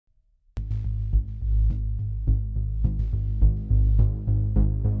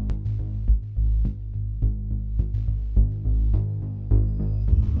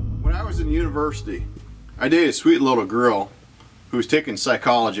in university, I dated a sweet little girl who was taking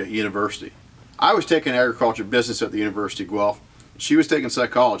psychology at university. I was taking agriculture business at the University of Guelph. She was taking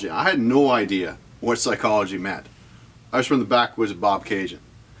psychology. I had no idea what psychology meant. I was from the backwoods of Bobcaygeon.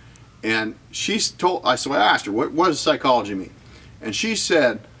 And so I asked her, what does psychology mean? And she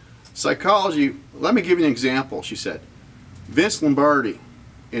said, psychology, let me give you an example, she said. Vince Lombardi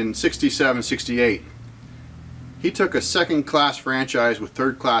in 67, 68, he took a second-class franchise with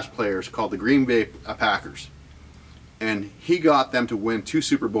third-class players called the Green Bay Packers. And he got them to win 2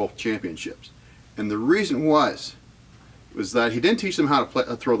 Super Bowl championships. And the reason was that he didn't teach them how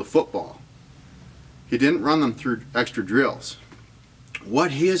to throw the football. He didn't run them through extra drills.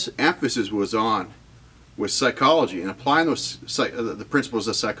 What his emphasis was on was psychology and applying the principles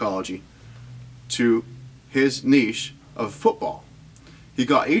of psychology to his niche of football. He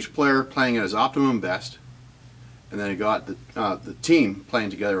got each player playing at his optimum best, and then he got the team playing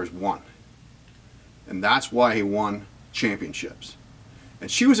together as one. And that's why he won championships. And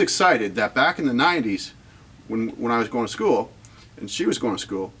she was excited that back in the 90s, when I was going to school, and she was going to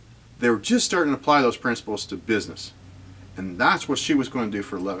school, they were just starting to apply those principles to business. And that's what she was going to do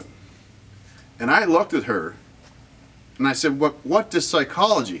for a living. And I looked at her and I said, what does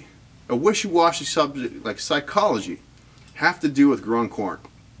psychology, a wishy-washy subject like psychology, have to do with growing corn?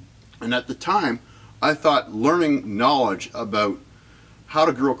 And at the time, I thought learning knowledge about how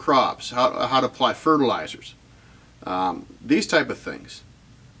to grow crops, how to apply fertilizers, these type of things,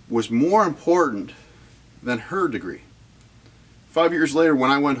 was more important than her degree. 5 years later,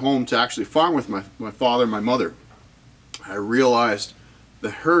 when I went home to actually farm with my father and my mother, I realized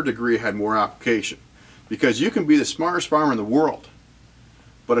that her degree had more application. Because you can be the smartest farmer in the world,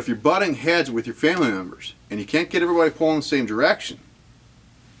 but if you're butting heads with your family members and you can't get everybody pulling in the same direction,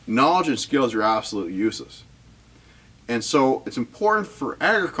 knowledge and skills are absolutely useless. And so it's important for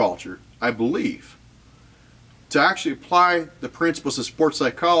agriculture, I believe, to actually apply the principles of sports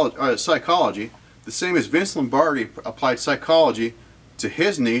psychology the same as Vince Lombardi applied psychology to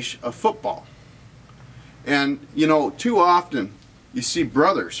his niche of football. And you know, too often you see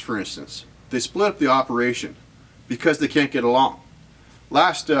brothers, for instance, they split up the operation because they can't get along.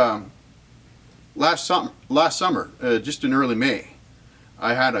 Last summer, just in early May,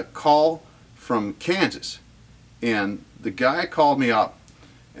 I had a call from Kansas, and the guy called me up,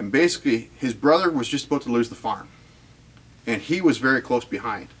 and basically his brother was just about to lose the farm, and he was very close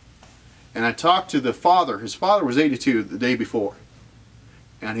behind. And I talked to the father. His father was 82 the day before.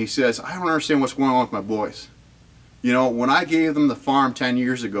 And he says, I don't understand what's going on with my boys. You know, when I gave them the farm 10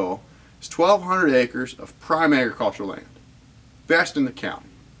 years ago, it's 1,200 acres of prime agricultural land. Best in the county.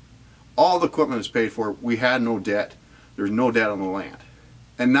 All the equipment was paid for. We had no debt. There's no debt on the land.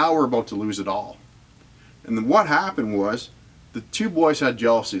 And now we're about to lose it all. And then what happened was, the two boys had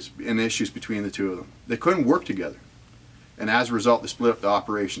jealousies and issues between the two of them. They couldn't work together. And as a result, they split up the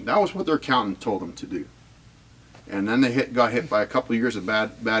operation. That was what their accountant told them to do. And then they got hit by a couple of years of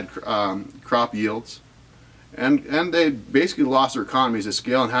bad crop yields, and they basically lost their economies of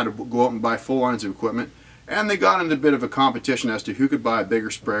scale and had to go out and buy full lines of equipment. And they got into a bit of a competition as to who could buy a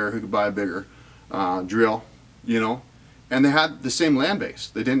bigger sprayer, who could buy a bigger drill, you know. And they had the same land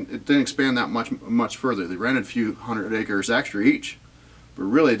base. It didn't expand that much further. They rented a few hundred acres extra each, but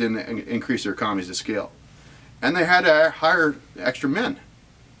really it didn't increase their economies of scale. And they had to hire extra men.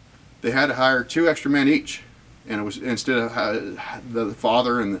 They had to hire 2 extra men each. And it was, instead of the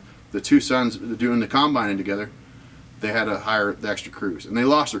father and the 2 sons doing the combining together, they had to hire the extra crews. And they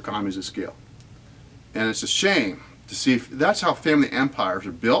lost their economies of scale. And it's a shame to see that's how family empires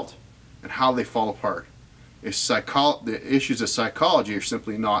are built and how they fall apart. The issues of psychology are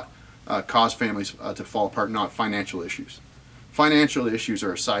simply not cause families to fall apart, not financial issues. Financial issues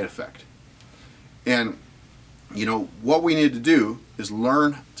are a side effect. And you know, what we need to do is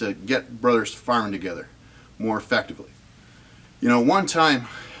learn to get brothers farming together more effectively. You know, one time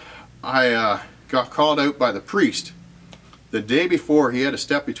I got called out by the priest the day before. He had to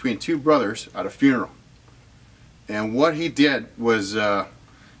step between 2 brothers at a funeral. And what he did was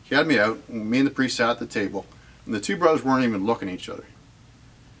he had me out, me and the priest sat at the table, and the 2 brothers weren't even looking at each other.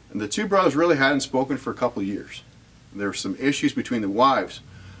 And the 2 brothers really hadn't spoken for a couple of years. There were some issues between the wives,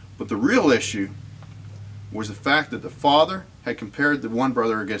 but the real issue was the fact that the father had compared the one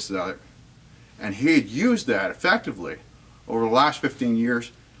brother against the other. And he had used that effectively over the last 15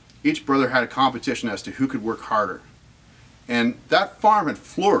 years. Each brother had a competition as to who could work harder. And that farm had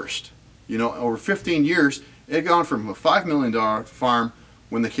flourished. You know, over 15 years, it had gone from a $5 million farm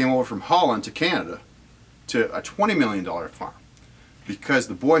when they came over from Holland to Canada to a $20 million farm. Because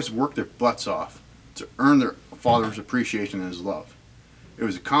the boys worked their butts off to earn their father's appreciation and his love. It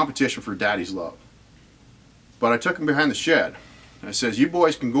was a competition for daddy's love. But I took him behind the shed. I says, you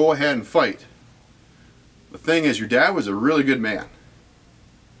boys can go ahead and fight. The thing is, your dad was a really good man,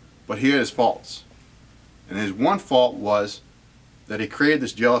 but he had his faults. And his one fault was that he created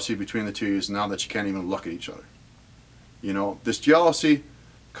this jealousy between the two of you now that you can't even look at each other. You know, this jealousy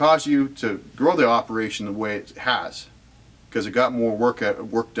caused you to grow the operation the way it has, because it got more work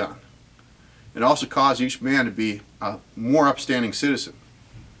done. It also caused each man to be a more upstanding citizen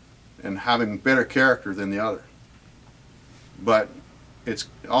and having better character than the other. But it's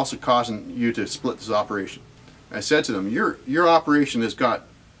also causing you to split this operation. I said to them, your operation is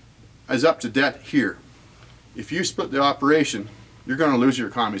up to debt here. If you split the operation, you're going to lose your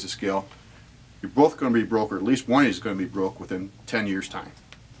economies of scale. You're both going to be broke, or at least one of you is going to be broke within 10 years' time.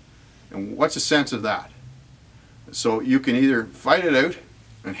 And what's the sense of that? So you can either fight it out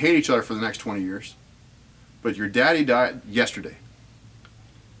and hate each other for the next 20 years, but your daddy died yesterday.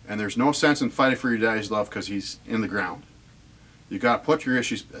 And there's no sense in fighting for your daddy's love because he's in the ground. You got to put your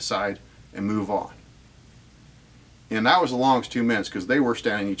issues aside and move on. And that was the longest 2 minutes because they were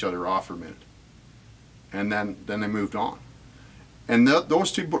standing each other off for a minute. And then they moved on. And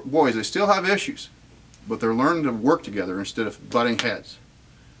those two boys, they still have issues, but they're learning to work together instead of butting heads.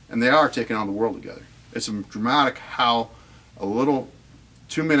 And they are taking on the world together. It's dramatic how a little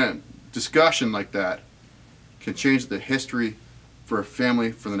 2-minute discussion like that can change the history for a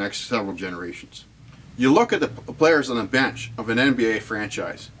family for the next several generations. You look at the players on the bench of an NBA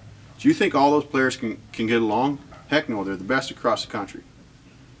franchise. Do you think all those players can get along? Heck no, they're the best across the country.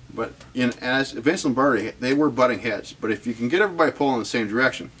 But as Vince Lombardi, they were butting heads. But if you can get everybody pulling in the same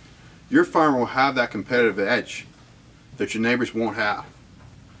direction, your farmer will have that competitive edge that your neighbors won't have.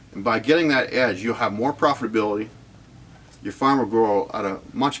 And by getting that edge, you'll have more profitability. Your farm will grow at a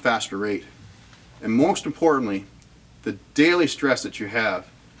much faster rate. And most importantly, the daily stress that you have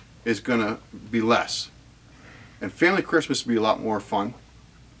is going to be less. And family Christmas will be a lot more fun.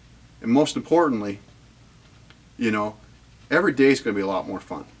 And most importantly, you know, every day is going to be a lot more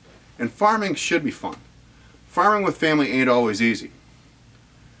fun. And farming should be fun. Farming with family ain't always easy.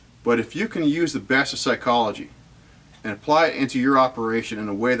 But if you can use the best of psychology and apply it into your operation in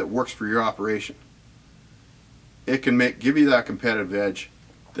a way that works for your operation, it can give you that competitive edge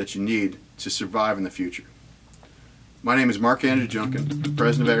that you need to survive in the future. My name is Mark Andrew Junkin,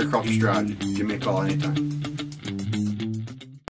 President of Agriculture Strategy. Give me a call anytime.